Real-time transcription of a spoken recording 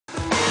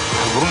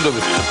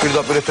ბრუნდებით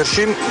პირდაპირ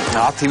ეთერში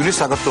 10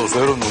 ივლისს საქართველოს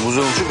ეროვნულ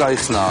მუზეუმში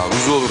გაიხსნა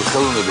ვიზუალური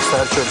ხელოვნების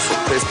საერთაშორისო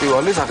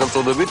ფესტივალი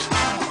სახელწოდებით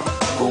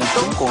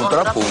Punctum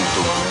Contra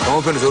Punctum.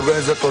 გამოფენის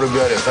ორგანიზატორები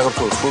არიან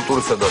საქართველოს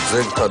კულტურისა და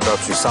ძეგლთა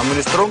დაცვის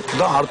სამინისტრო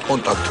და Art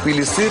Contact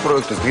Tbilisi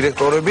პროექტის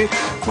დირექტორები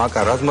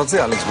მაკა რაზმაძე,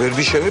 ალექს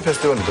ბერდიშევი.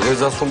 ფესტივალი დღეს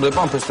დასრულდება.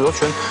 ამ ფესტივალს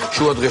ჩვენ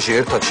შუადღეში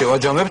ერთად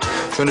შევაჯამებთ.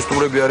 ჩვენი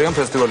სტუმრები არიან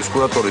ფესტივალის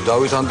კურატორი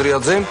დავით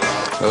ანდრიაძე,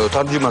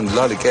 თარჯიმანი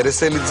ლალი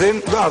კერესელიძე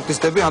და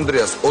არტისტები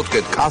ანდრეას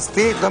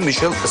ოტკეტ-კასტი და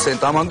მიშელ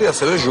სენტამანდი,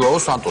 ასევე ჟუაო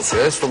სანტოსი.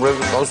 ეს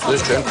სტუმრები ყავს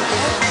დღეს ჩვენ.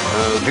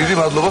 დიდი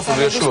მადლობა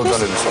სტუდიაში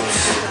მოგზაურობისთვის.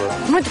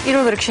 მოდი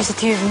პირველ რიგში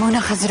ესეთი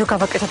მონახაზი რო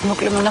გავაკეთოთ,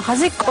 მოკლე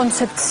მონახაზი,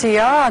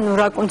 კონცეფცია, ანუ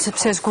რა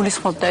კონცეფციას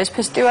გულისხმობდა ეს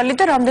ფესტივალი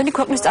და რამდენი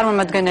ქვეყნის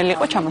წარმომადგენელი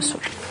იყო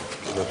ჩამოსული?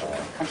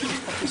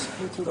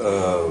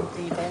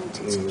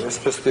 ეს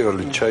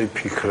ფესტივალი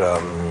ჩაიფიქრა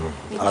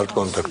Art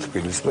Contact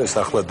Tbilisi, ეს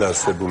ახლა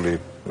დაარსებული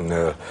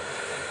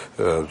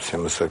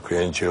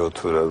NGO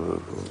თუ რა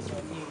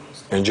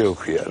NGO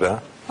ქვია რა.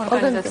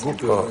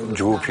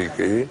 ჯგუფი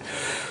კი,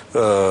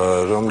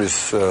 რომლის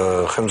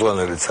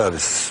ხელმძღვანელიც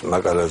არის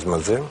მაკა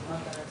რაზმაძე,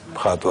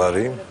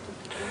 მხატვარი,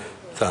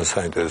 ძალიან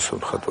საინტერესო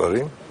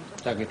მხატვარი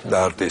და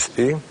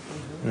არტისტი.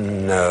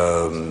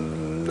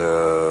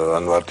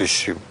 ანუ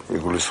არტისტი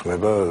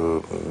იგულისხმება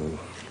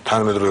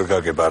თანამედროვე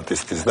გაგება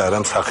არტისტის და არა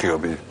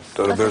მსახიობი.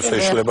 თორე ბევრს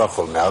ეშლება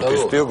ხოლმე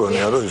არტისტიო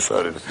გონია რომ ის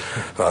არის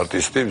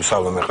არტისტი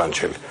სალომე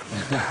ყანჩელი.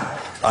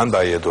 ან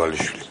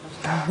ბაიედვალიშვილი.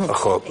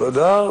 ხო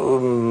და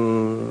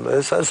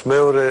ეს არის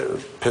მეორე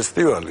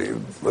ფესტივალი.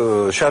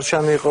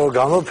 შარშანი იყო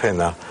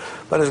გამოფენა.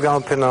 მაგრამ ეს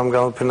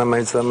გამოფენა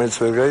მაინც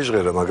ვერ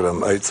გაიჟღერა, მაგრამ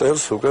აი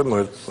წელს უკვე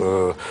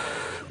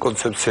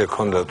კონცეფცია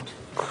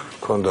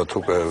ჰქონდათ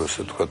უკვე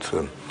ესე ვთქვათ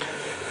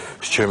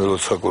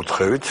შეჩემილოთ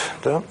საკურთხევით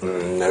და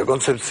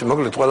კონცეფცია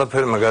მოკლედ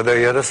ყველაფერმა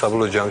გადაიარა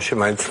საბოლოო ჯამში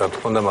მაინც რა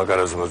თქმა უნდა მაკა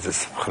რაზმაძის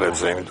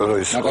მხრებზე, იმიტომ რომ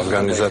ის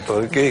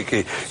ორგანიზატორი კი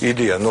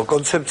იდეა, ნუ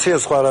კონცეფცია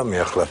სხვა რამე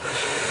ახლა.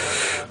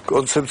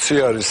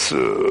 კონცეფცია არის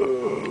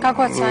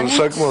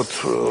საკმაოდ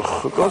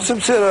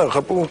კონცეფცია რა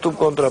ხა Punctum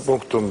Contra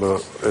Punctum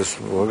ეს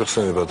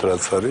მოგეხსენებათ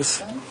რაც არის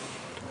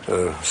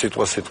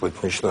სიტყვით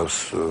ნიშნავს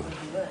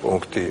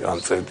პუნქტი ან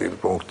წერტილი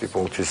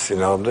პუნქტის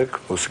წინააღმდეგ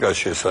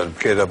მუსიკაში ეს არის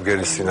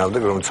ბგერაბგერის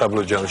წინააღმდეგ რომელიც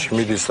საბოლოო ჯამში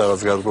მიდის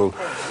რაღაც გარკვეულ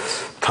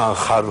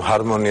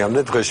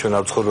ჰარმონიამდე დღეს ჩვენ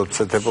ვცხოვრობთ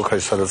ერთ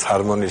ეპოქაში სადაც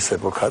ჰარმონიის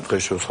ეპოქა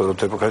დღეს ჩვენ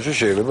ვცხოვრობთ ეპოქაში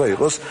შეიძლება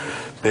იყოს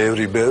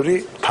ბევრი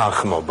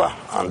თანხმობა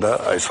ან და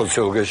აი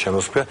სოციოლოგიაში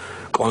შემოსწია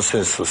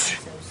კონსენსუსი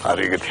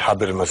არის ეგეთი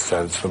ჰაბერმას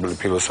ცნობილი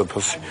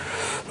ფილოსოფოსი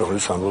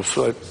რომელიც ამბობს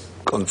რომ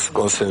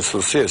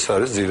კონსენსუსი ეს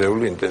არის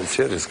ძირეული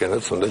ინტენცია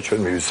რისკენაც უნდა ჩვენ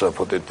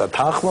მივისწრაფოთ და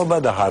თანხმობა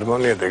და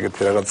ჰარმონია და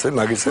ეგეთი რაღაცები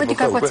მაგის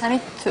ეპოქა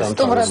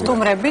უკვე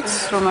სტუმრებიც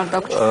რომ არ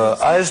დაგვრჩა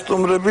აი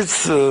სტუმრებიც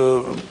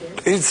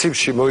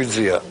პრინციპში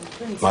მოიძია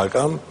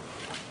მაგრამ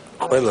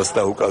ყველას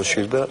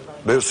დაუკავშირდა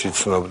ბევრს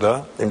იცნობდა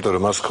იმიტომ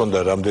რომ მას ჰქონდა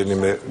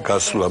რამდენიმე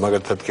გასვლა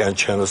მაგალითად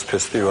კიანჩიანოს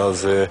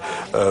ფესტივალზე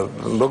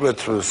მოკლედ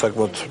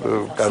საკმაოდ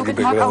კარგი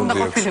ბექგრაუნდი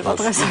აქვს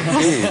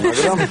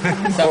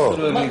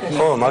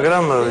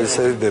მაგრამ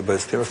ისე იდება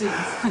ეს თემა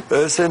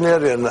ესენი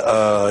არიან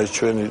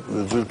ჩვენი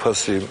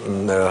ძვირფასი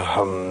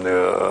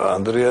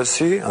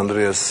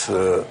ანდრეას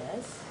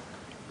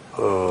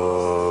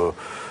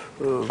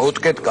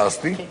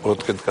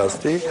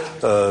ოტკეტ-კასტი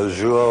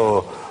ჟუაო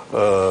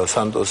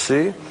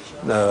სანტოსი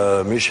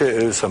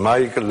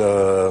მაიკლ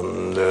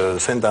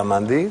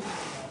სენტამანდი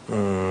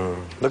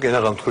და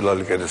გენერალ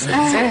თქვილალი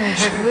კერესელიძე.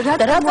 რა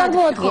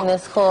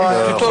წარმოადგენს ხო?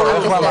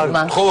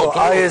 ხო,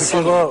 აი ეს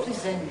იყო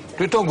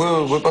თვითონ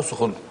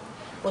გვეპასუხო.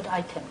 What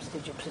items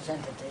did you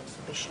present at the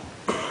exhibition?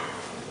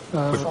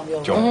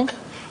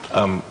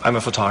 I'm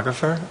a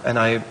photographer and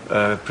I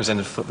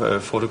presented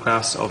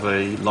photographs of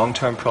a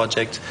long-term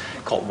project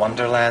called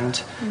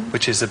Wonderland,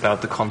 which is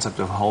about the concept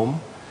of home.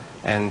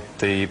 And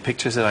the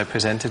pictures that I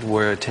presented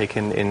were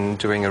taken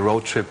during a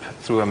road trip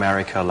through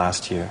America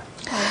last year.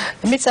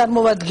 მე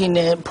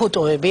წარმოვადგინე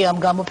ფოტოები ამ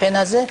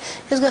გამოფენაზე.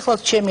 ეს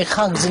გახლავთ ჩემი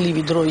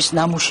ხანგრძლივი დროის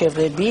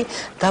ნამუშევრები,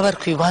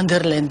 დავარქვი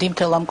Wonderland-ი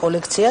მთელ ამ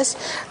კოლექციას,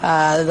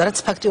 რაც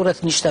ფაქტიურად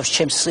ნიშნავს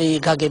ჩემს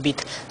გაგებით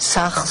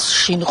სახლს,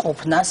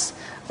 შინყოფნას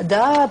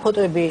და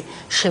ფოტოები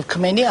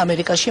შევქმენი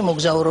ამერიკაში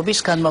მოგზაურობის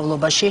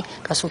განმავლობაში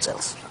გასულ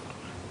წელს.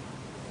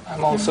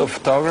 I'm also a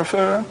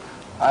photographer.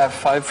 I have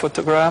 5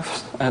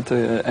 photographs at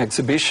the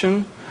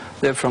exhibition.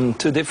 They're from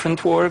 2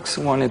 different works.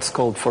 One is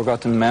called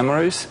Forgotten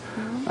Memories,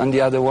 and the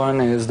other one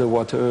is the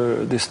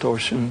Water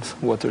Distortions,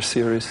 Water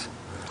series.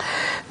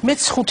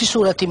 მეც 5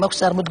 სურათი მაქვს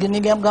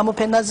წარმოდგენილი ამ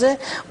გამოფენაზე.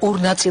 2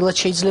 ნაწილად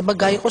შეიძლება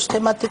გაიყოს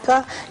თემატიკა.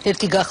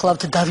 ერთი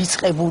გახლავთ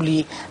დავიწყებული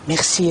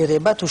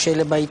მეხსიერება, თუ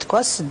შეიძლება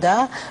ითქვას, და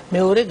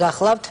მეორე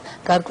გახლავთ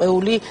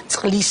გარკვეული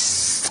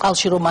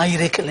წყალში რომ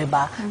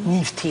აირეკლება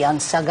ნივთი ან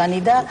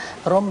საგანი და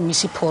რომ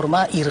მისი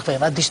ფორმა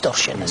ირღვევა,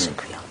 distortion ასე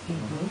ქვია.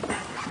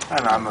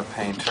 And I'm a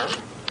painter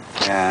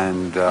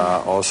and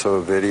also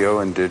a video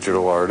and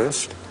digital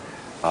artist.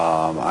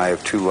 I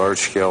have 2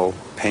 large-scale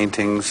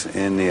paintings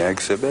in the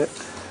exhibit.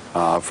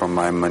 From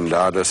my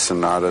Mandata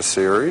Sonata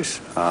series,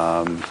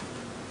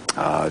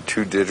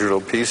 2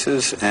 digital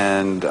pieces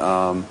and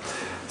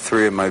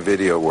 3 of my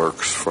video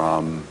works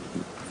from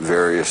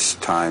various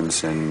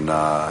times in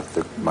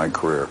my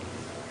career.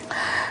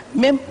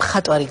 მე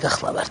მხატვარი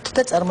გახლავართ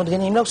და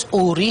წარმოდგენილი მაქვს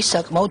ორი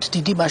საკმაოდ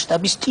დიდი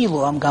მასშტაბის სტილო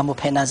ამ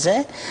გამოფენაზე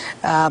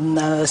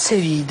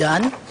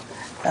სერიიდან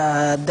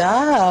და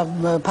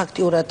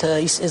ფაქტიურად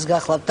ის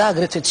გახლავთ და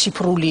აგრეთვე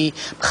ციფრული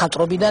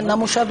მხატვრობიდან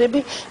ნამუშევრები,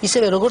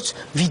 ისევე როგორც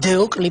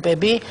ვიდეო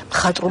კლიპები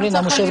მხატვრული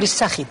ნამუშევრის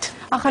სახით.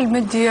 ახალი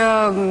მედია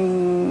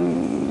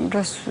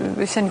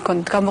ისინი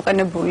კონდ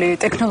გამოყენებული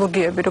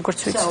ტექნოლოგიები, როგორც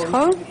ვიცით,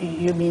 ხო?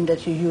 You mean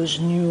that you use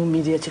new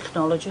media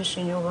technologies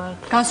in your work?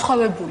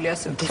 განსხვავებული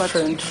ასე ვთქვათ.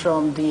 Different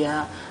from the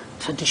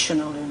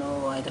traditional,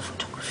 either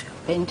photography or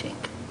painting.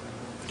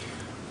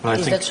 Well,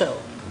 Is that so?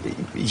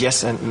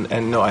 Yes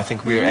and no. I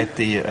think we're at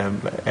the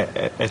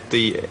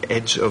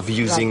edge of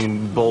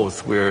using both.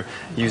 We're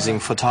using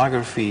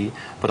photography,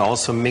 but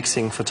also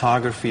mixing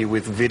photography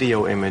with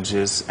video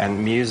images and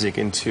music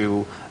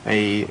into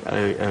a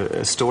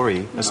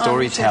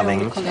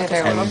storytelling.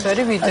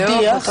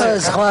 დიახ,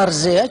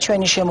 ზღვარზეა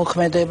ჩვენი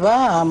შემოქმედება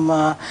ამ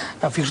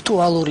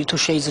ვირტუალური თუ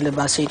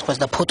შეიძლება ასე ითქვას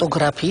და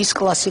ფოტოგრაფიის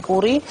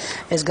კლასიკური,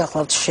 ეს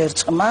გახლავთ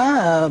შერწყმა,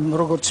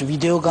 როგორც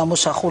ვიდეო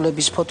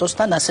გამოსახულების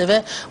ფოტოსთან, ასევე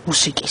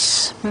მუსიკის.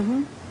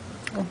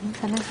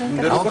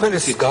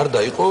 გამოფენის გარდა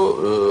იყო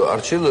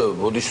არჩილ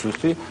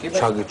ბოდიშვილი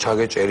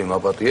ჩაგეჭერი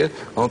მაპატიე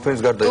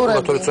გამოფენის გარდა იყო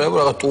რატოც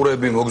რაღაც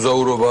ტურები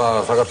მოგზაურობა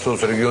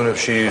საქართველოს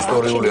რეგიონებში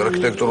ისტორიული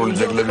არქიტექტურული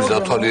ძეგლების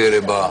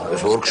დათვალიერება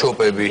ეს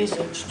ვორქშოპები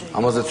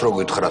ამაზეც რო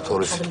გითხრათ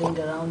ორი სიტყვა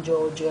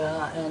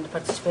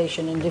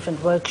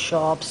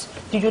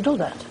Did you do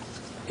that?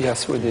 Yes,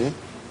 we did.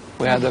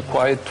 We had a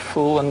quite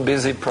full and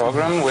busy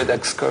program with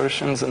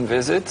excursions and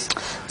visits.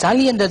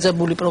 ძალიან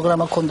დაძაბული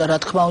პროგრამა ჰქონდა, რა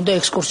თქმა უნდა,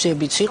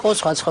 ექსკურსიებიც იყო,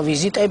 სხვა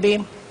ვიზიტები.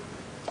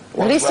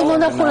 რისი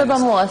მონახულება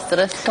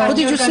მოასწრეს? What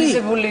did you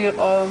see?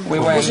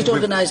 Was it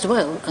organized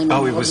well?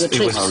 It was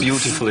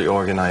beautifully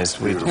organized.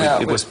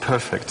 It was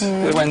perfect.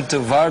 We went to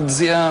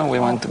Vardzia, we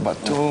went to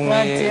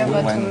Batumi, we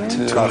went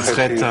to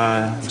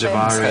Creta,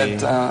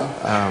 Javari.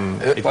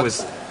 It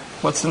was.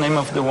 What's the name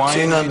of the wine?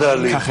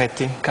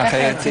 Cajeti.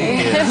 Cajeti.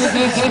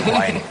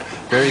 Wine.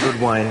 Very good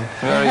wine.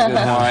 Very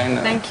good wine.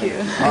 Thank you.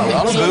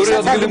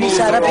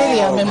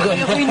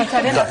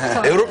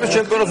 ევროპის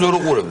ჩემპიონატს ვერ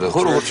უყურებდა,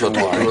 ხო როგორც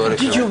ვთქვა?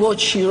 Did you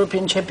watch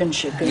European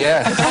Championship?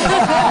 Yes.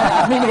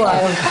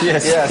 Meanwhile.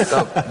 Yes.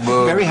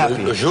 Very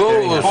happy.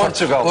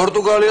 Portugal.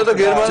 პორტუგალია და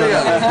გერმანია.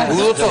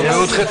 ულოცა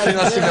მეოთხე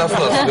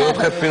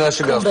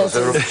ფინალში გასვლას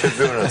ევროპის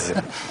ჩემპიონატზე.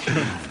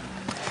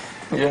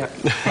 Yeah.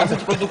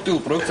 ასეთ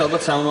პროდუქტიულ პროექტს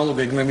ალბათ სამომავლო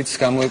გეგმებიც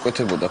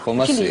გამოეკვეთებოდა, ხო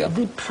მასია?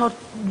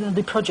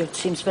 The project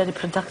seems very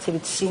productive.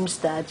 It seems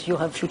that you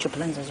have future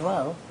plans as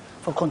well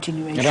for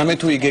continuation. რამე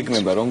თუ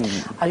იგეგმება რომ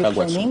Are you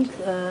planning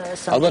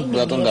ალბათ something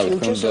ბლატონ in the დავით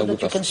future so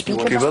that you can speak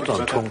კი about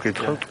ბატონო, თომ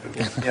გითხრათ?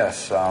 Yes,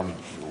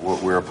 what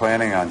we're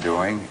planning on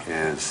doing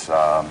is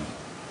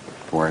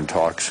we're in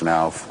talks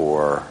now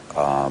for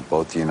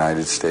both the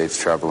United States,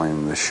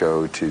 traveling the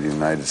show to the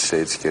United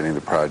States, getting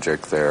the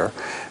project there,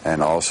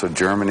 and also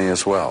Germany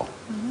as well.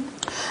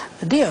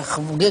 დიახ,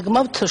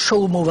 გეგმავთ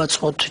შოუ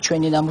მოვაწყოთ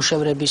ჩვენი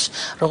ნამუშევრების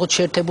როგორც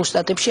შეერთებულ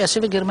შტატებში,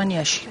 ასევე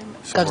გერმანიაში.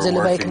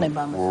 გაგრძელება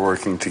იქნება. We're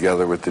working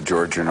together with the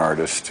Georgian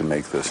artists to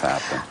make this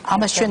happen.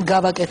 ამას ჩვენ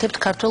გავაკეთებთ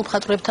ქართველ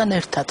მხატვრებთან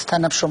ერთად,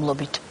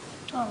 თანამშრომლობით.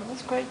 Oh,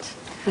 that's great.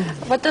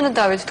 ბატონო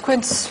დავით,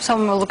 თქვენს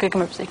სამომავლო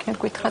გეგმებზე იქნებ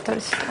გითხრათ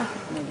ორი სიტყვა.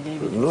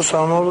 ნუ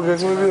სამომავლო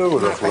გეგმები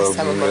როგორ ახლა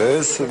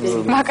ეს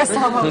მაკას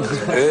სამომავლო.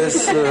 ეს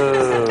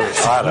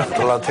არა,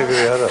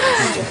 პლატეგრი არ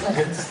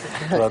არის.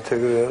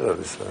 პლატეგრი არ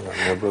არის, არა,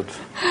 ნებოდ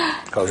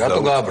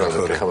რატო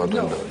გააბრაზეთ ხა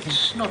ბატონო დავით?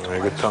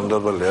 ეგეთ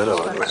თამდაბალი არა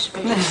ვარ.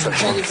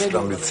 საკმაოდ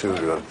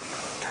ამბიციური ვარ.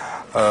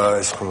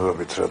 ეს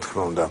ხმობით რა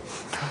თქმა უნდა.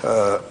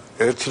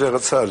 ერთი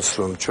რაღაცა არის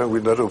რომ ჩვენ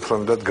გვინდა რომ უფრო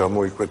მეტად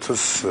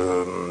გამოიკვეთოს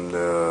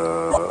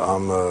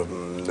ამ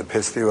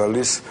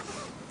ფესტივალის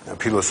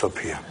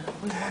ფილოსოფია.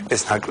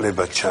 ეს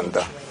ნაკლებად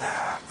ჩანდა.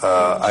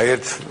 აი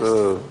ერთ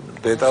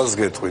დეტალს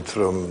გეტყვით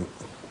რომ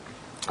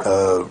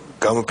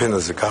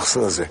გამოფენაზე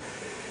გახსნაზე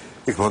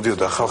იქ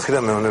მოდიოდა ხალხი და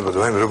მეუბნებოდა,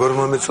 ვაიმე როგორ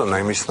მომეწონა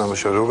იმის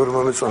ნამუშევარი, როგორ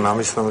მომეწონა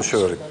ამის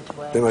ნამუშევარი.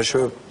 მე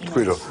მაშინ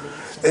თქვი რომ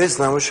ეს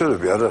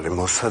ნამუშევრები არ არის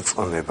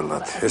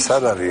მოსაწყონებლად. ეს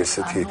არ არის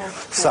ესეთი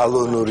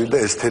სალონური და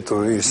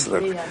ესთეტური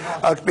ისრები.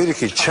 აქ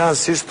პირიქით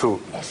ჩანს ის თუ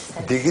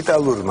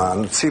დიგიტალურმა,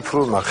 ანუ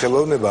ციფრულმა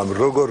ხელოვნებამ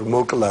როგორ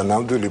მოკლა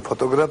ნამდვილი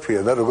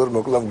ფოტოგრაფია და როგორ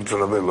მოკლა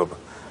მგრძნობელობა.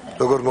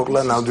 როგორ მოკლა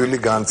ნამდვილი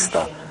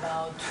განცდა.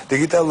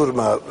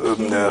 დიგიტალურმა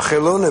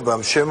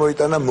ხელოვნებამ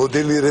შემოიტანა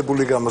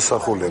მოდელირებული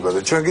გამოსახულება და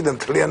ჩვენ კიდევ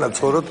მთლიანად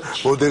ცხოვრობთ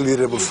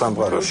მოდელირებულ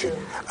სამყაროში.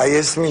 აი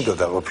ეს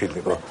მინდოდა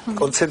ყოფილიყო.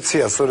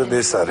 კონცეფცია სწორედ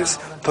ეს არის.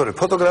 თორე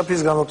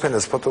ფოტოგრაფიის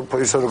გამოფენას,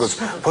 ისე როგორც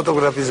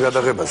ფოტოგრაფიის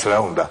გადაღებას რა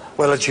უნდა?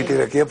 ყველა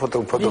ჩიტირაკია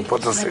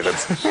ფოტოს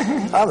იღებს.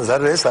 ამას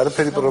ეს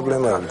არაფერი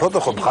პრობლემა არ არის. ფოტო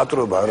ხო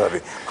მხატვრობა არ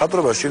არის.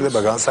 მხატვრობა შეიძლება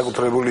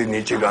განსაკუთრებული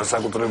ნიჭი,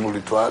 განსაკუთრებული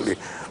თვალი.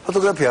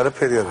 ფოტოგრაფია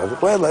არაფერი არ არის.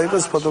 ყველა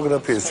იყოს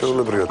ფოტოგრაფიის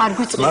შეულებრივად.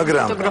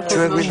 მაგრამ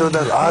ჩვენ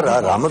გვინდოდა არა,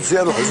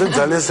 ამოცია რომ ეს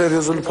ძალიან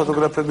სერიოზული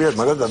ფოტოგრაფები არის,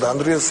 მაგალითად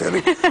ანდრიასელი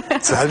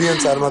ძალიან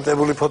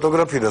წარმატებული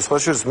ფოტოგრაფია და სხვა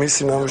შორის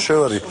მისი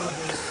ნამუშევარი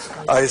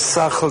აი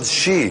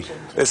სახლში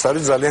ეს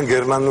არის ძალიან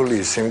გერმანული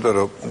ის, იმიტომ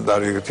რომ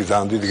დაიგეთი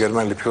ძალიან დიდი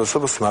გერმანელი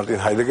ფილოსოფოსი მარტინ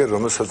ჰაიდეგერი,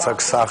 რომელსაც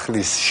აქვს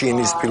სახლის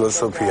შინის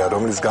ფილოსოფია,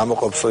 რომელიც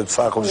გამოყოფს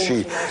სახლში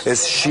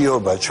ეს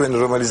შიობა, ჩვენ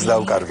რომელიც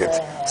დავკარგეთ,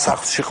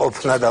 სახლში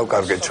ყოფნა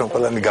დავკარგეთ, ჩვენ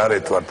ყველანი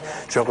გარეთ ვართ,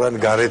 ჩვენ ყველანი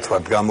გარეთ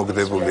ვართ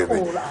გამოგდებულები.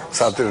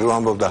 საერთოდ რომ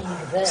ამბობდა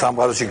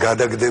სამყაროში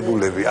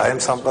გადაგდებულები, აი ამ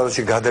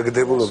სამყაროში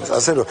გადაგდებულობის,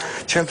 ასე რომ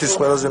ჩემთვის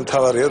ყველაზე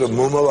მთავარია რომ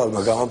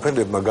მომავალმა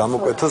გამოფენებმა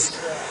გამოკვეთოს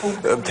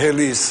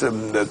მთელი ის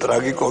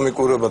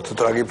ტრაგიკომიკურობა თუ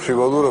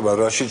ტრაგიფრივოლურობა,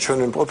 რაში ჩვენ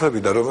ვიმყოფები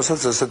და რომელსაც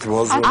ესეთი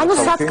მოაზროვნე ანუ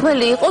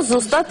საქმელი იყო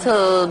ზუსტად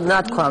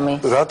ნათქვამი.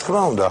 რა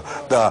თქმა უნდა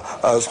და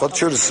სხვა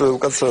შორის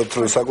უკაცრავად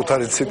რომ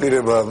საკუთარი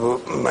ციტირება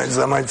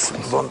მაინც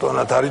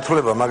ბონტონად არ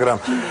ითვლება, მაგრამ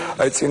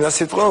აი წინა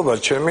სიტყვაობა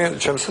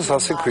ჩემს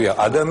ასე ქვია,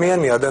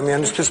 ადამიანი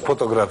ადამიანისთვის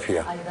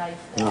ფოტოგრაფია.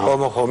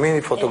 homo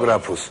homini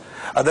fotografus.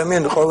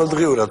 ადამიანი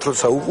ყოველდღიურად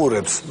როცა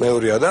უყურებს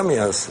მეორე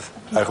ადამიანს,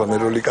 აი ხო მე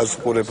როლიკას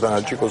უყურებ და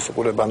აჭიკოს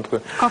უყურებ ამ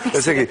თქვენ.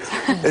 ესე იგი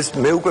ეს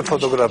მე უკვე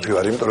ფოტოგრაფი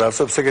ვარ, იმიტომ რომ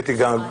არსებობს ეგეთი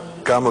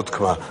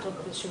გამოთქმა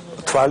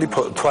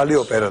თვალი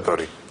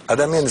ოპერატორი.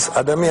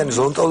 ადამიანის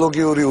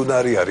ონტოლოგიური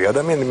უნარი არის.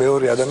 ადამიანი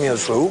მეორე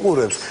ადამიანს რო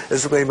უყურებს,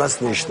 ეს უკვე იმას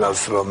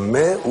ნიშნავს, რომ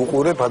მე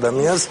უყურებ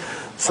ადამიანს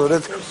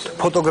სწორედ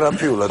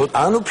ფოტოგრაფიულად,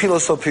 ანუ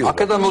ფილოსოფიულად.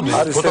 აქედან მოდის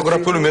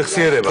ფოტოგრაფიული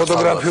მეხსიერება.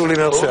 ფოტოგრაფიული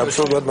მეხსიერება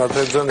აბსოლუტურად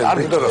მართლაც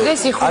იმიტომ რომ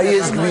აი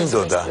ეს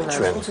გვინდოდა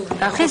ჩვენ.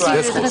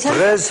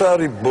 დღეს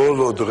არის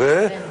ბოლო დღე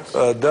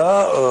და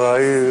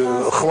აი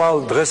ხვალ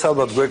დღეს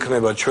ალბათ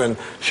გვექნება ჩვენ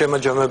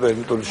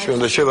შემაჯამებელი,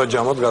 უნდა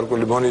შევაჯამოთ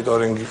გარკვეული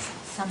მონიტორინგი.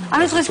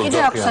 ანუ დღეს კიდე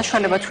აქვს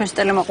საშუალება ჩვენს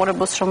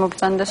ტელემოყურებელს რომ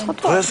მოგზავნდეს ხო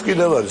თუ? დღეს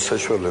კიდევ არის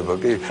საშუალება,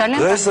 კი.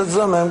 დღესაც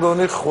და მე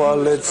მგონი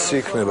ხვალეც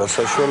იქნება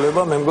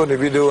საშუალება, მე მგონი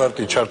ვიდეო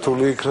არტი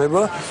ჩართული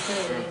იქნება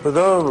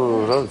და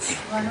რაც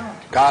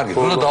კარგი,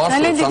 უნდა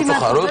დავასრულოთ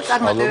სამწუხაროდ.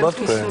 ალბათ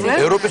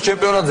ევროპის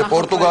ჩემპიონატზე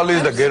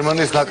პორტუგალიის და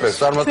გერმანიის ნაკრების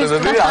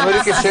წარმატებები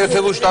ამერიკის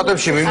შეერთებულ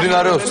შტატებში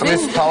მიმდინარეობს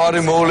წლის მთავარი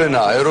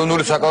მოვლენა.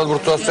 ეროვნული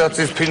საკალათბურთო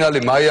ასოციაციის ფინალი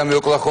მაიამი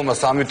ოკლაჰომა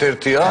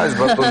 3-1-ია. ეს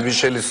ბატონ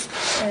მიშელის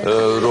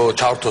რო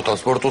ჩართოთ ამ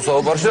სპორტულ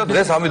საუბარში და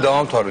დღეს ამით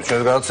დავამთავრებთ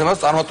ჩვენს გადაცემას.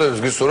 წარმატებებს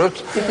გისურვებთ.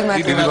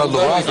 დიდი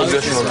მადლობა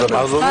სტუდიაში მოგზაურობთ.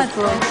 მადლობა.